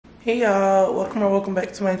Hey y'all, welcome or welcome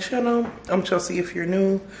back to my channel. I'm Chelsea if you're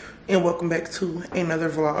new, and welcome back to another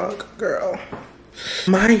vlog. Girl,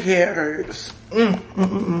 my head hurts. Can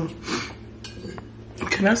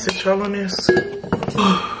I sit y'all on this?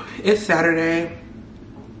 It's Saturday.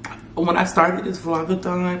 When I started this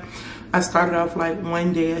vlogathon, I started off like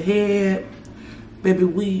one day ahead. Baby,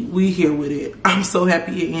 we here with it. I'm so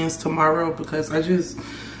happy it ends tomorrow because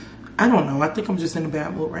I don't know. I think I'm just in a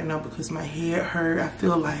bad mood right now because my head hurt. I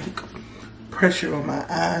feel like pressure on my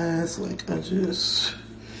eyes. Like this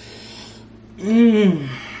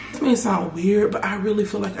may sound weird, but I really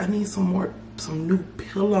feel like I need some new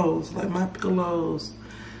pillows. Like my pillows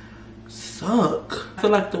suck. I feel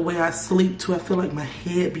like the way I sleep too, I feel like my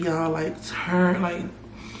head be all like turned, like,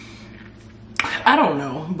 I don't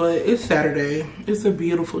know, but it's Saturday. It's a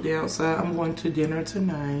beautiful day outside. I'm going to dinner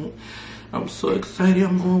tonight. I'm so excited.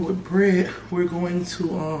 I'm going with Brett. We're going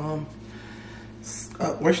to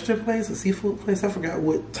oyster place, a seafood place. I forgot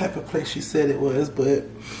what type of place she said it was, but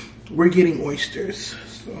we're getting oysters.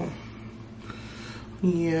 So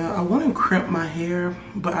yeah, I want to crimp my hair,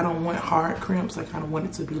 but I don't want hard crimps. I kind of want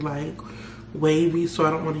it to be like wavy, so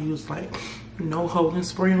I don't want to use like no holding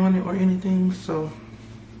spray on it or anything. So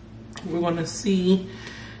we're gonna see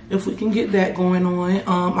if we can get that going on.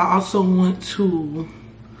 I also want to,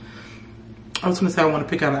 I was gonna say I want to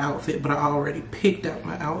pick out an outfit, but I already picked out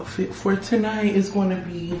my outfit for tonight. It's going to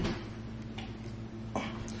be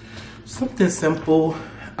something simple,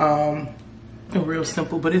 real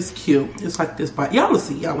simple, but it's cute. It's like this body. Y'all will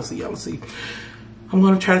see. I'm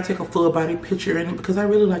gonna try to take a full body picture in it because I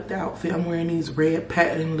really like the outfit. I'm wearing these red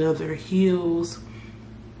patent leather heels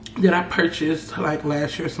that I purchased like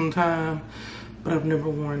last year sometime, but I've never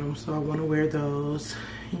worn them, so I want to wear those.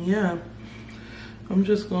 Yeah. I'm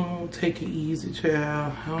just gonna take it easy,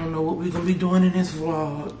 child. I don't know what we're gonna be doing in this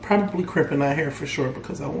vlog. Probably crimping our hair for sure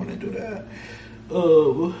because I want to do that.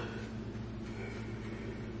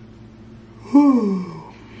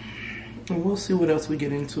 And we'll see what else we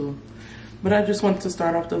get into. But I just wanted to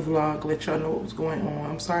start off the vlog, let y'all know what was going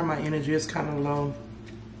on. I'm sorry my energy is kind of low.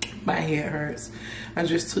 My head hurts. I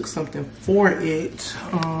just took something for it.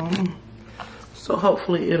 So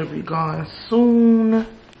hopefully it'll be gone soon.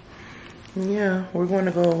 Yeah, we're going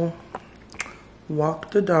to go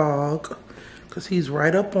walk the dog because he's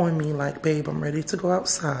right up on me like, babe, I'm ready to go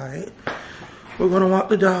outside. We're going to walk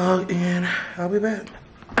the dog and I'll be back.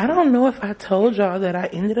 I don't know if I told y'all that I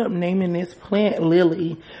ended up naming this plant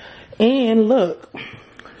Lily. And look,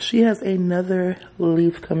 she has another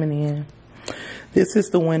leaf coming in. This is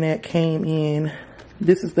the one that came in.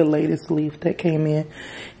 This is the latest leaf that came in.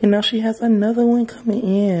 And now she has another one coming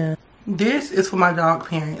in. This is for my dog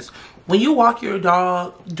parents. When you walk your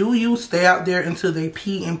dog, do you stay out there until they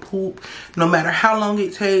pee and poop, no matter how long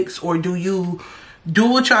it takes? Or do you do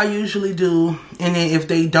what y'all usually do, and then if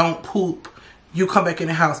they don't poop, you come back in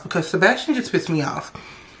the house? Because Sebastian just pissed me off.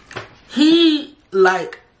 He,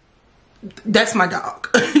 like, that's my dog.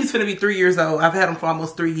 He's gonna be 3 years old. I've had him for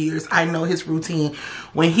almost 3 years. I know his routine.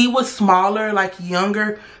 When he was smaller, like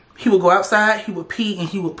younger, he would go outside, he would pee, and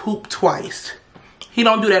he would poop twice. He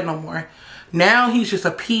don't do that no more. Now he's just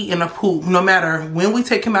a pee and a poop. No matter when we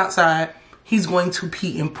take him outside, he's going to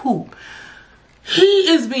pee and poop. He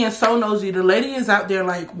is being so nosy. The lady is out there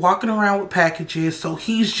like walking around with packages, so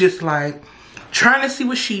he's just like trying to see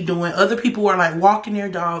what she doing. Other people are like walking their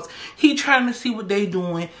dogs. He trying to see what they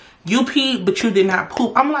doing. You peed, but you did not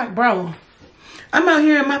poop. I'm like, bro, I'm out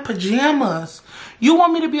here in my pajamas. You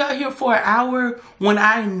want me to be out here for an hour when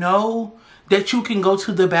I know that you can go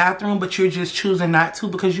to the bathroom, but you're just choosing not to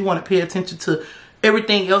because you want to pay attention to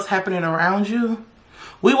everything else happening around you?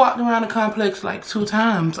 We walked around the complex like 2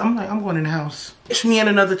 times. I'm like, I'm going in the house. It's me in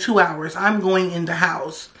another 2 hours. I'm going in the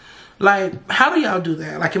house. Like, how do y'all do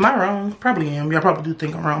that? Like, am I wrong? Probably am. Y'all probably do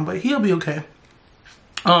think I'm wrong, but he'll be okay.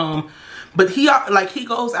 But he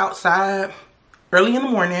goes outside early in the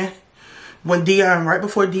morning when right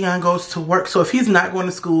before Dion goes to work. So if he's not going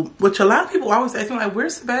to school, which a lot of people always ask me, like,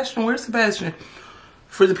 where's Sebastian? Where's Sebastian?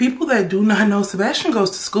 For the people that do not know, Sebastian goes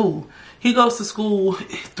to school. He goes to school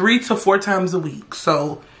 3 to 4 times a week.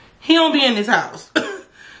 So he don't be in his house.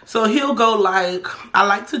 So he'll go like, I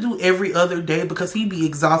like to do every other day because he be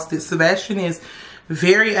exhausted. Sebastian is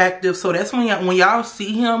very active. So that's when y'all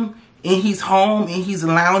see him and he's home and he's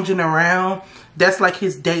lounging around, that's like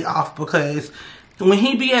his day off, because when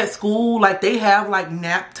he be at school, like they have like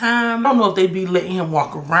nap time. I don't know if they be letting him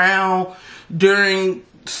walk around during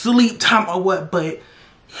sleep time or what, but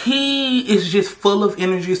he is just full of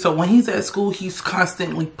energy. So when he's at school, he's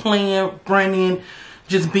constantly playing, running,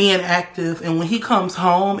 just being active. And when he comes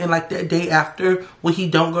home and like that day after when he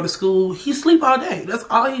don't go to school, he sleep all day. That's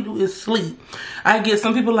all he do is sleep. I get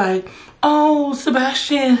some people like, oh,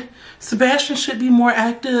 Sebastian should be more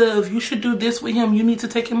active. You should do this with him. You need to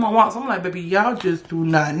take him on walks. I'm like, baby, y'all just do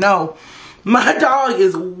not know. My dog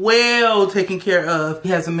is well taken care of. He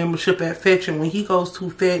has a membership at Fetch, and when he goes to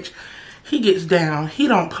Fetch, he gets down. He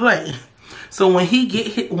don't play. So when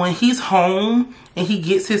he's home and he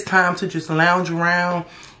gets his time to just lounge around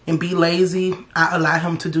and be lazy, I allow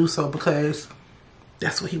him to do so because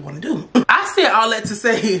that's what he want to do. I said all that to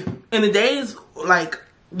say, in the days like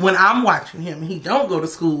when I'm watching him and he don't go to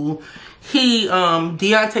school, Dion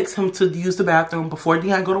takes him to use the bathroom before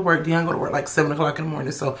Dion go to work. Dion go to work like 7 o'clock in the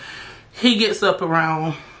morning. So he gets up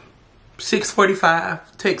around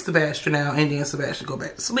 6:45, takes Sebastian out, and then Sebastian go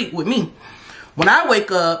back to sleep with me. When I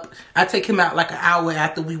wake up, I take him out like an hour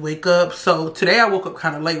after we wake up. So today I woke up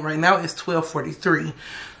kind of late. Right now it's 12:43.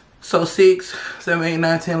 So 6, 7, 8,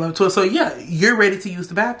 9, 10, 11, 12. So yeah, you're ready to use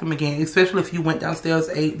the bathroom again. Especially if you went downstairs,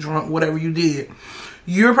 ate, drunk, whatever you did.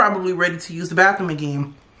 You're probably ready to use the bathroom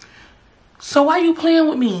again. So why you playing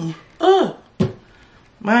with me?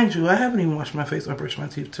 Mind you, I haven't even washed my face or brushed my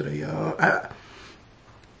teeth today, y'all.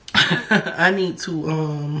 I need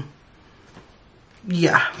to,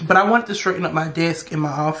 yeah. But I wanted to straighten up my desk in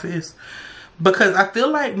my office. Because I feel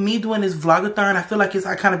like me doing this vlogathon, I feel like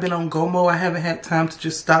I kind of been on go mode. I haven't had time to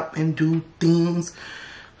just stop and do things.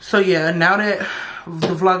 So yeah, now that the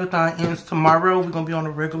vlogathon ends tomorrow, we're going to be on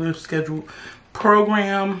a regular scheduled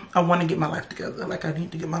program. I want to get my life together. Like, I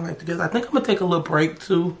need to get my life together. I think I'm going to take a little break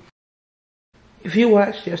too. If you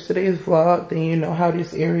watched yesterday's vlog, then you know how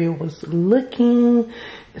this area was looking.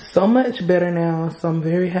 It's so much better now, so I'm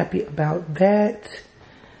very happy about that.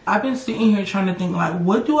 I've been sitting here trying to think, like,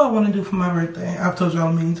 what do I want to do for my birthday? I've told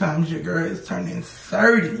y'all many times, your girl is turning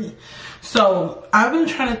 30. So I've been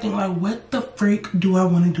trying to think, like, what the freak do I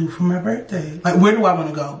want to do for my birthday? Like, where do I want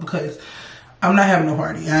to go? Because I'm not having a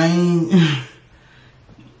party.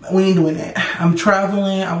 We ain't doing that. I'm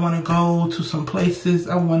traveling. I want to go to some places.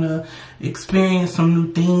 I want to experience some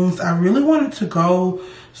new things. I really wanted to go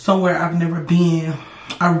somewhere I've never been.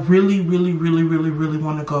 I really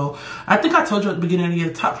want to go. I think I told you at the beginning of the year,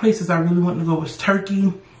 the top places I really want to go was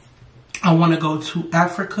Turkey. I want to go to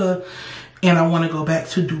Africa. And I want to go back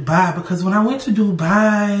to Dubai. Because when I went to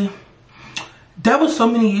Dubai, that was so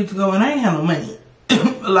many years ago and I ain't had no money.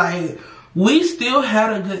 Like, we still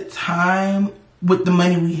had a good time with the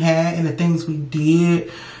money we had and the things we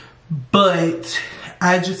did, but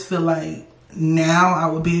I just feel like now I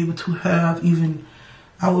would be able to have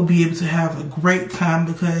a great time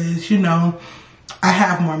because, you know, I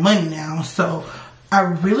have more money now. So I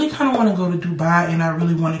really kind of want to go to Dubai and I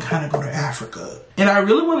really want to kind of go to Africa. And I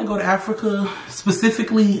really want to go to Africa,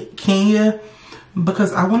 specifically Kenya,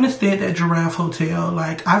 because I want to stay at that Giraffe Hotel.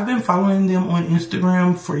 Like, I've been following them on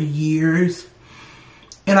Instagram for years.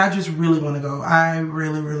 And I just really want to go. I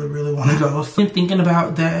really want to go. So I'm thinking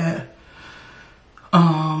about that.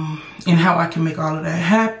 And how I can make all of that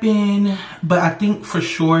happen. But I think for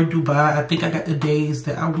sure Dubai. I think I got the days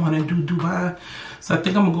that I want to do Dubai. So I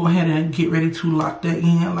think I'm going to go ahead and get ready to lock that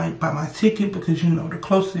in. Like, buy my ticket. Because, you know, the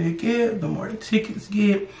closer it get, the more the tickets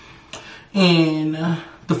get. And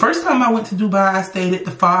the first time I went to Dubai, I stayed at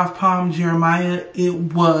the 5 Palm Jeremiah. It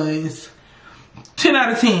was 10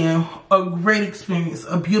 out of 10, a great experience,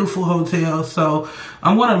 a beautiful hotel. So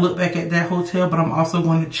I'm going to look back at that hotel, but I'm also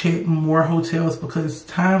going to check more hotels because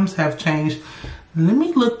times have changed. Let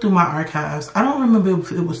me look through my archives. I don't remember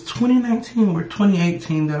if it was 2019 or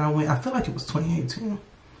 2018 that I went. I feel like it was 2018.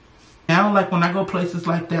 Now, like, when I go places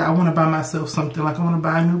like that, I want to buy myself something. Like, I want to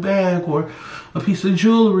buy a new bag or a piece of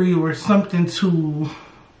jewelry or something to,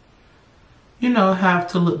 you know, have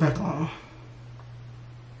to look back on.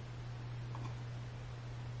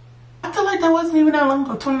 I feel like that wasn't even that long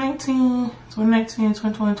ago. 2019, 2020,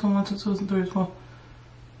 2021, 2023,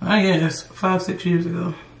 I guess 5-6 years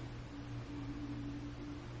ago.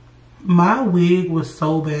 My wig was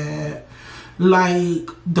so bad. Like,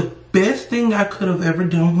 the best thing I could have ever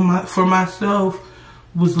done for myself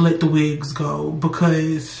was let the wigs go.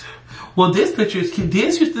 Because, well, this picture is cute.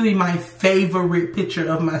 This used to be my favorite picture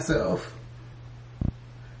of myself.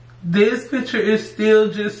 This picture is still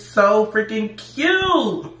just so freaking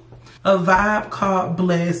cute. A vibe called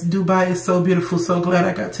Blessed. Dubai is so beautiful. So glad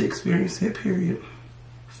I got to experience it, period.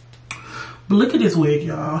 But look at this wig,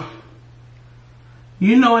 y'all.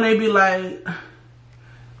 You know when they be like,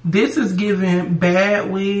 this is giving bad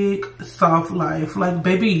wig, soft life. Like,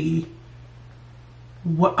 baby,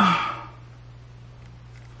 what?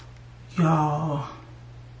 Y'all,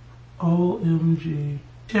 OMG.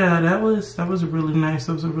 Yeah, that was really nice.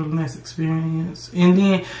 That was a really nice experience. And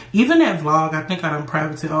then even that vlog, I think I done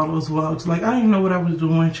privated all those vlogs. Like, I didn't know what I was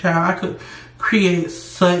doing, child. I could create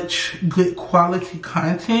such good quality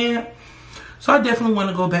content. So I definitely want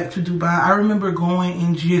to go back to Dubai. I remember going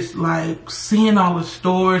and just like seeing all the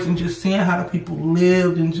stores and just seeing how the people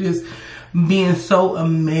lived and just being so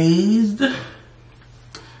amazed.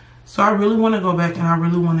 So I really want to go back and I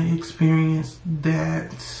really want to experience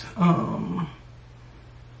that.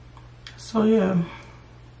 So yeah.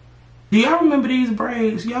 Do y'all remember these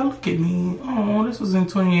braids? Y'all look at me. Oh, this was in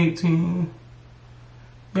 2018.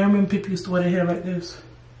 Y'all remember people used to wear their hair like this?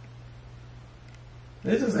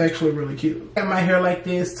 This is actually really cute. I got my hair like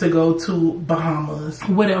this to go to Bahamas.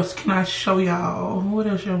 What else can I show y'all? What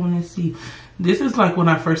else y'all want to see? This is like when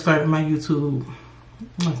I first started my YouTube.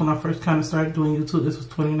 Like when I first kind of started doing YouTube. This was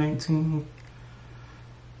 2019.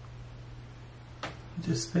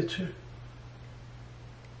 This picture.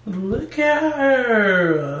 Look at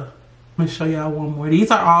her. Let me show y'all one more. These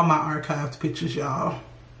are all my archived pictures, y'all.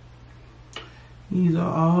 These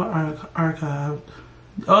are all archived.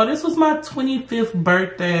 Oh, this was my 25th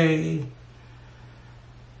birthday.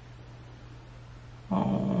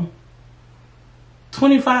 Oh.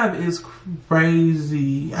 25 is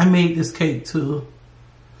crazy. I made this cake too.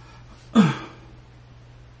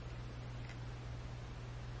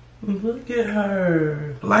 Look at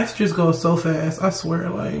her. Life just goes so fast, I swear.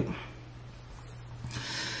 Like,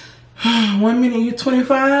 1 minute you're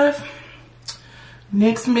 25,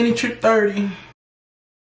 next minute you're 30.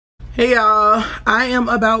 Hey y'all, I am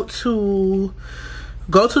about to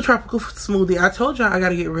go to Tropical Smoothie. I told y'all I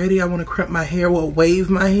gotta get ready. I want to crimp my hair, well, wave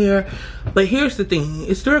my hair. But here's the thing,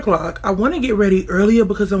 it's 3 o'clock. I want to get ready earlier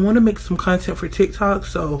because I want to make some content for TikTok.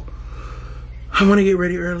 So I want to get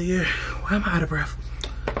ready earlier. Why am I out of breath?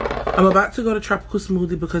 I'm about to go to Tropical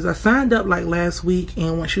Smoothie because I signed up like last week,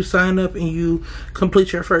 and once you sign up and you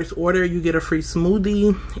complete your first order, you get a free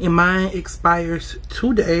smoothie, and mine expires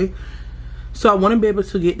today. So I want to be able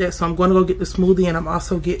to get that, so I'm going to go get the smoothie, and I'm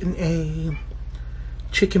also getting a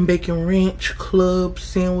chicken bacon ranch club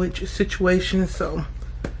sandwich situation. So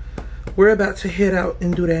we're about to head out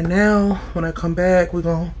and do that now. When I come back,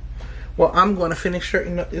 I'm going to finish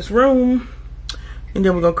straightening up this room, and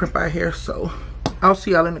then we're going to crimp our hair. So I'll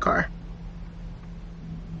see y'all in the car.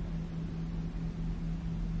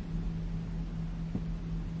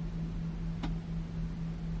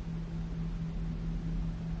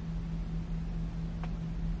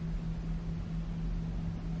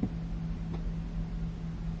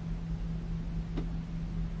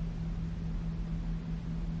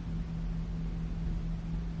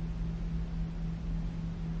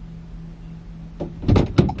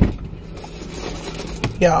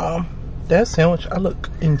 Y'all, that sandwich, I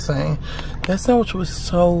look insane. That sandwich was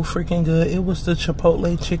so freaking good. It was the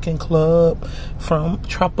Chipotle Chicken Club from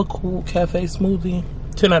Tropical Cafe Smoothie.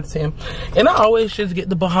 10 out of 10. And I always just get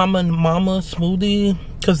the Bahama Mama smoothie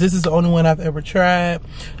because this is the only one I've ever tried.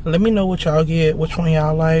 Let me know what y'all get, which one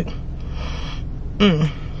y'all like.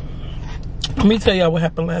 Let me tell y'all what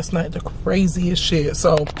happened last night. The craziest shit.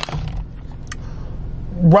 So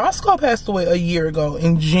Roscoe passed away a year ago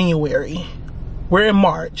in January. We're in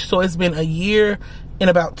March, so it's been a year and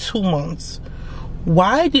about 2 months.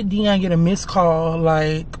 Why did Dion get a missed call,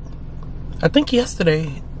 like, I think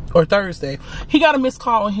yesterday or Thursday? He got a missed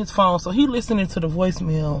call on his phone, so he listening to the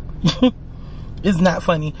voicemail. It's not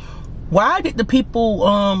funny. Why did the people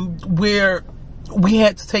where we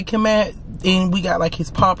had to take him at, and we got like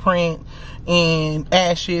his paw print and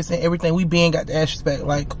ashes and everything, we been got the ashes back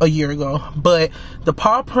like a year ago, but the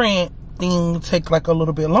paw print thing take like a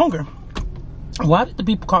little bit longer. Why did the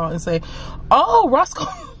people call and say, oh,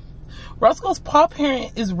 Roscoe's paw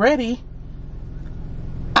print is ready?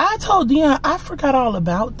 I told Dion, I forgot all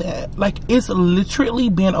about that. Like, it's literally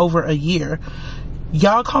been over a year.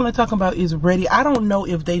 Y'all calling talking about is ready. I don't know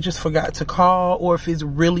if they just forgot to call or if it's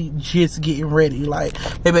really just getting ready. Like,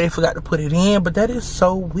 maybe they forgot to put it in, but that is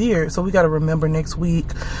so weird. So we got to remember next week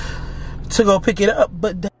to go pick it up.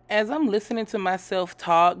 But as I'm listening to myself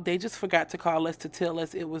talk, they just forgot to call us to tell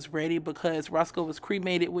us it was ready because Roscoe was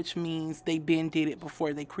cremated, which means they been did it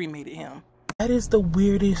before they cremated him. That is the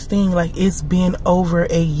weirdest thing. Like, it's been over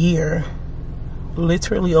a year.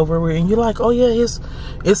 Literally over a year. And you're like, oh yeah,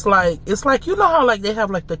 it's like, you know how like they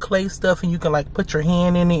have like the clay stuff and you can like put your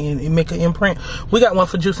hand in it and make an imprint. We got one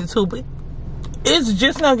for Juicy too, but it's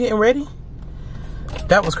just now getting ready.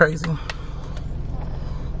 That was crazy.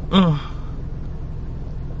 I'm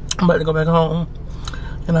about to go back home,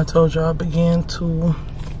 and I told y'all I began to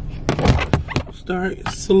start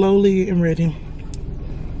slowly getting ready.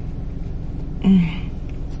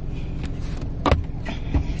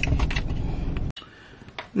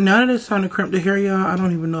 Now that it's time to crimp the hair, y'all, I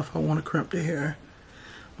don't even know if I want to crimp the hair.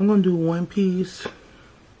 I'm going to do one piece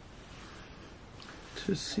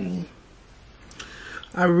to see.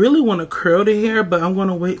 I really want to curl the hair, but I'm going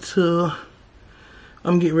to wait till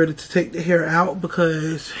I'm getting ready to take the hair out,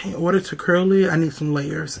 because in order to curl it, I need some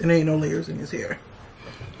layers. And there ain't no layers in this hair.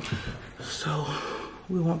 So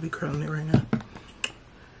we won't be curling it right now.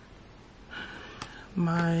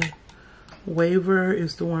 My waver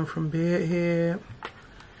is the one from Bedhead.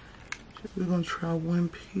 We're gonna try one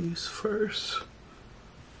piece first.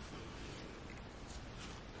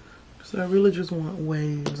 So I really just want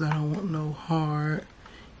waves. I don't want no hard,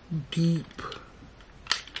 deep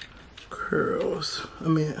curls. I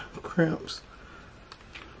mean, crimps.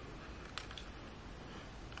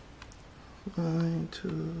 1,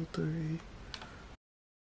 2, 3.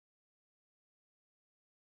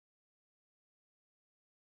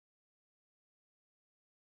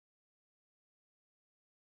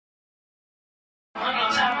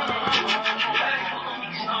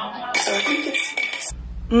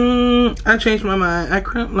 I changed my mind. I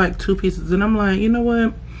crimped like 2 pieces and I'm like, you know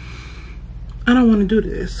what? I don't want to do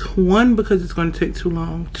this. 1, because it's going to take too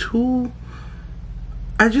long. 2,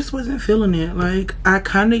 I just wasn't feeling it. Like, I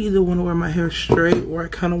kind of either want to wear my hair straight or I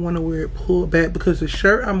kind of want to wear it pulled back, because the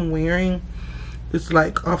shirt I'm wearing is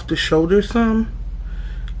like off the shoulder some.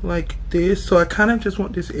 Like this. So I kind of just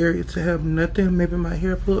want this area to have nothing. Maybe my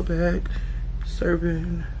hair pulled back.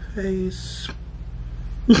 Serving face.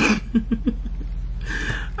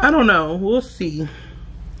 I don't know. We'll see.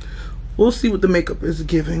 We'll see what the makeup is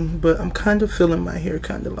giving. But I'm kind of feeling my hair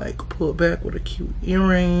kind of like pulled back with a cute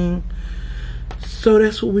earring. So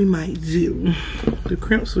that's what we might do. The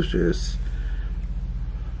crimps was just,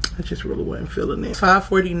 I just really wasn't feeling it.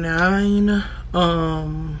 $5.49.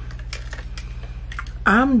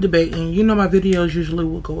 I'm debating. You know, my videos usually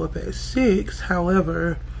will go up at 6.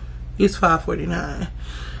 However, it's $5.49.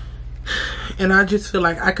 And I just feel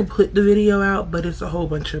like I could put the video out, but it's a whole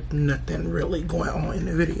bunch of nothing really going on in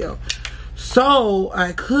the video. So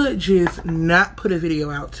I could just not put a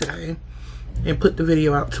video out today and put the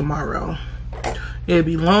video out tomorrow. It'll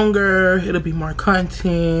be longer, it'll be more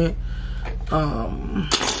content.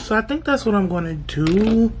 So I think that's what I'm gonna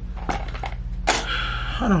do.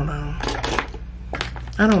 I don't know.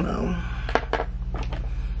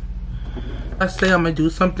 I say I'm gonna do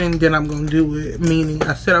something, then I'm gonna do it. Meaning,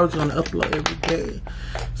 I said I was gonna upload every day,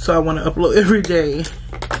 so I want to upload every day.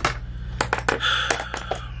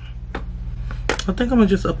 I think I'm gonna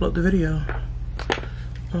just upload the video,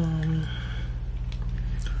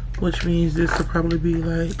 which means this will probably be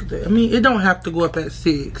like, I mean, it don't have to go up at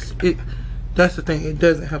 6. That's the thing, it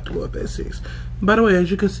doesn't have to go up at 6. By the way,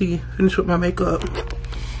 as you can see, finished with my makeup.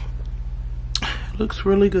 It looks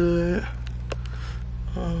really good.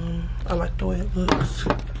 I like the way it looks.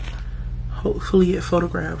 Hopefully it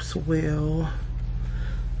photographs well.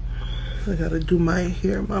 I gotta do my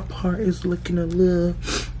hair. My part is looking a little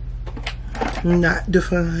not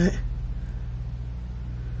defined.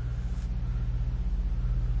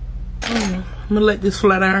 I'm gonna let this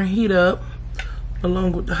flat iron heat up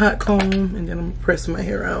along with the hot comb, and then I'm pressing my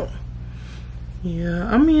hair out. Yeah,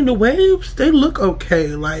 I mean, the waves, they look okay.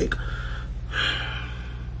 Like,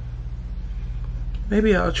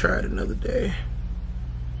 maybe I'll try it another day.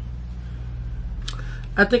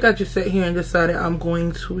 I think I just sat here and decided I'm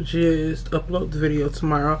going to just upload the video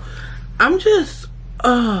tomorrow. I'm just,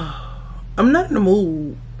 I'm not in the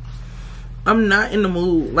mood. I'm not in the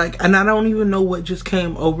mood. Like, and I don't even know what just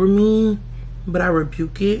came over me, but I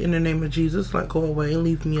rebuke it in the name of Jesus. Like, go away,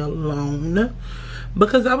 leave me alone.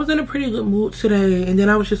 Because I was in a pretty good mood today, and then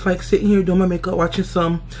I was just like sitting here doing my makeup, watching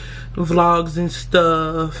some vlogs and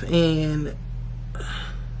stuff, and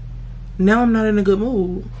now I'm not in a good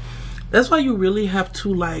mood. That's why you really have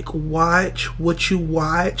to like watch what you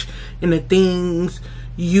watch and the things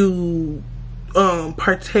you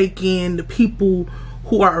partake in, the people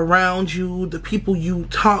who are around you, the people you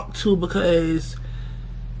talk to, because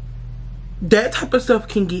that type of stuff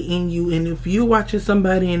can get in you. And if you're watching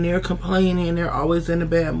somebody and they're complaining and they're always in a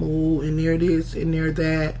bad mood and they're this and they're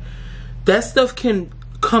that, that stuff can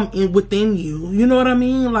come in within you. You know what I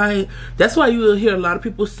mean? Like, that's why you will hear a lot of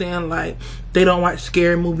people saying like they don't watch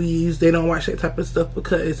scary movies, they don't watch that type of stuff,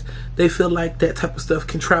 because they feel like that type of stuff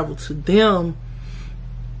can travel to them.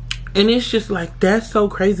 And it's just like, that's so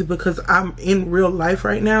crazy, because I'm in real life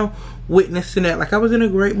right now witnessing that. Like, I was in a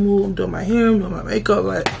great mood, I'm doing my hair, I'm doing my makeup,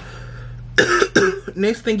 like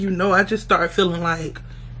next thing you know, I just started feeling like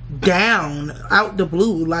down out the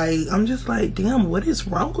blue. Like, I'm just like, damn, what is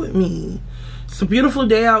wrong with me? It's a beautiful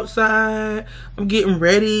day outside. I'm getting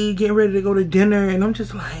ready to go to dinner, and I'm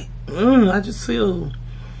just like, I just feel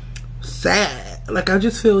sad. Like, I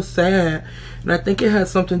just feel sad. And I think it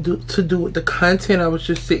has something to do with the content I was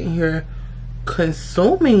just sitting here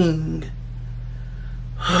consuming.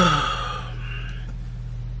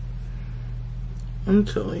 I'm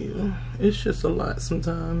telling you, it's just a lot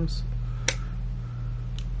sometimes.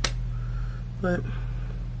 But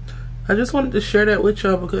I just wanted to share that with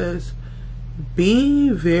y'all, because be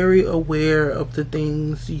very aware of the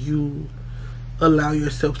things you allow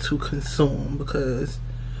yourself to consume, because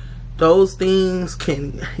those things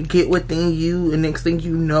can get within you, and next thing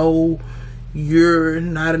you know, you're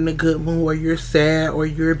not in a good mood, or you're sad, or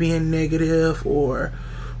you're being negative, or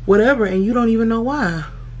whatever, and you don't even know why.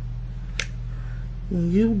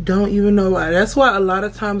 You don't even know why. That's why a lot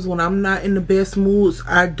of times when I'm not in the best moods,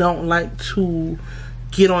 I don't like to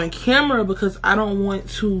get on camera, because I don't want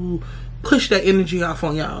to push that energy off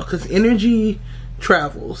on y'all, because energy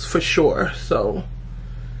travels for sure. So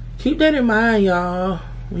keep that in mind, y'all.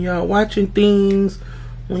 When y'all watching things,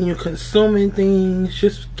 when you're consuming things,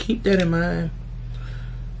 just keep that in mind.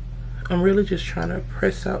 I'm really just trying to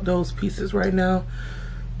press out those pieces right now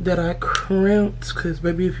that I crimped, because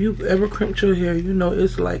baby, if you've ever crimped your hair, you know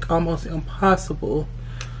it's like almost impossible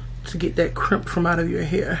to get that crimp from out of your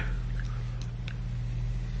hair.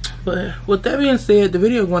 But with that being said, the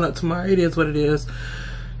video going up tomorrow. It is what it is.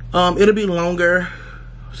 It'll be longer,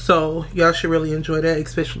 so y'all should really enjoy that,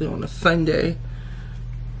 especially on a Sunday.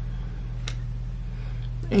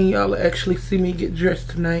 And y'all will actually see me get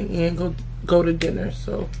dressed tonight and go to dinner.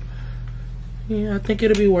 So yeah, I think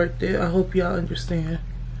it'll be worth it. I hope y'all understand.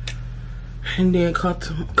 And then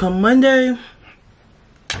come Monday,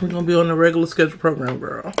 we're gonna be on the regular schedule program,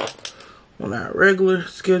 girl. On our regular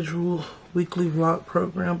schedule weekly vlog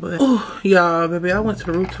program. But oh y'all, baby, I went to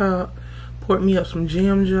the rooftop, poured me up some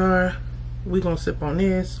jam jar. We gonna sip on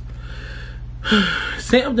this.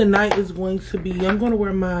 Scent of the night is going to be, I'm gonna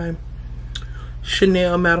wear my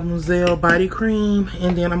Chanel Mademoiselle body cream,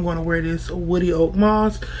 and then I'm gonna wear this Woody Oak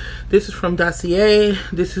Moss. This is from Dossier.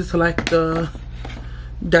 This is like the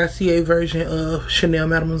Dossier version of Chanel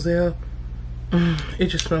Mademoiselle. It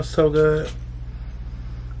just smells so good.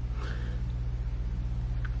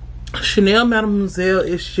 Chanel Mademoiselle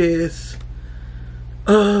is just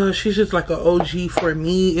she's just like an OG for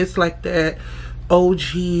me. It's like that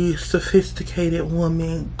OG sophisticated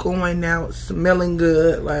woman going out smelling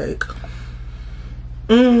good, like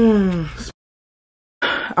I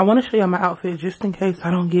want to show y'all my outfit just in case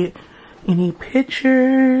I don't get any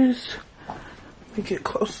pictures. Let me get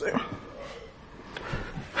closer.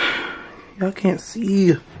 Y'all can't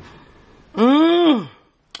see. Because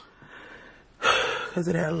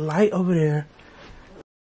of that light over there.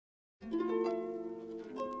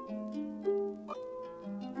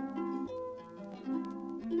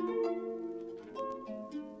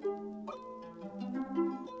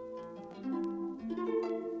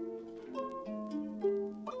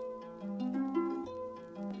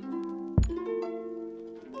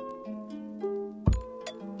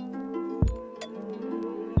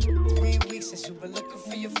 Since you were looking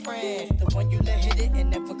for your friend, the one you let hit it and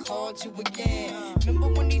never called you again. Remember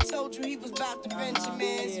when he told you he was about to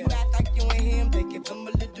Benjamins? You act like you ain't him, they give him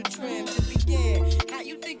a little trim to begin. How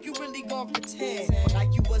you think you really gonna pretend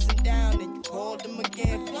like you wasn't down and you called him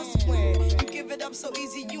again? Plus when you give it up so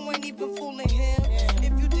easy, you ain't even fooling him.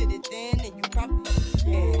 If you did it then you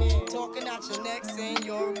probably talking out your neck saying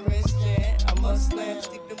you're a Christian, a Muslim,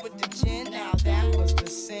 sleeping with the chin. Now that was the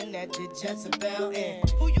sin that did Jezebel in.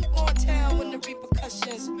 Who you gonna tell when the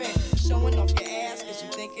repercussions spin? Showing off your ass cause you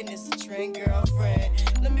thinking it's a trend, girlfriend.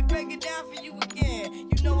 Let me break it down for you again.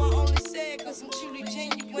 You know I only say it cause I'm truly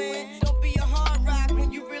genuine. Don't be a hard rock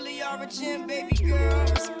when you really are a gem, baby girl.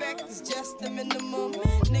 Respect is just the minimum.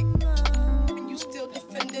 Nigga, and you still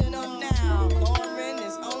defending them now. Lauren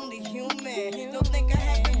is only human. Don't think I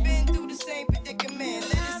haven't been through the same predicament.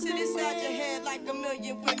 Let it sit inside your head like a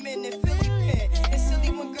million women in Philly pen. It's silly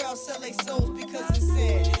when girls sell their souls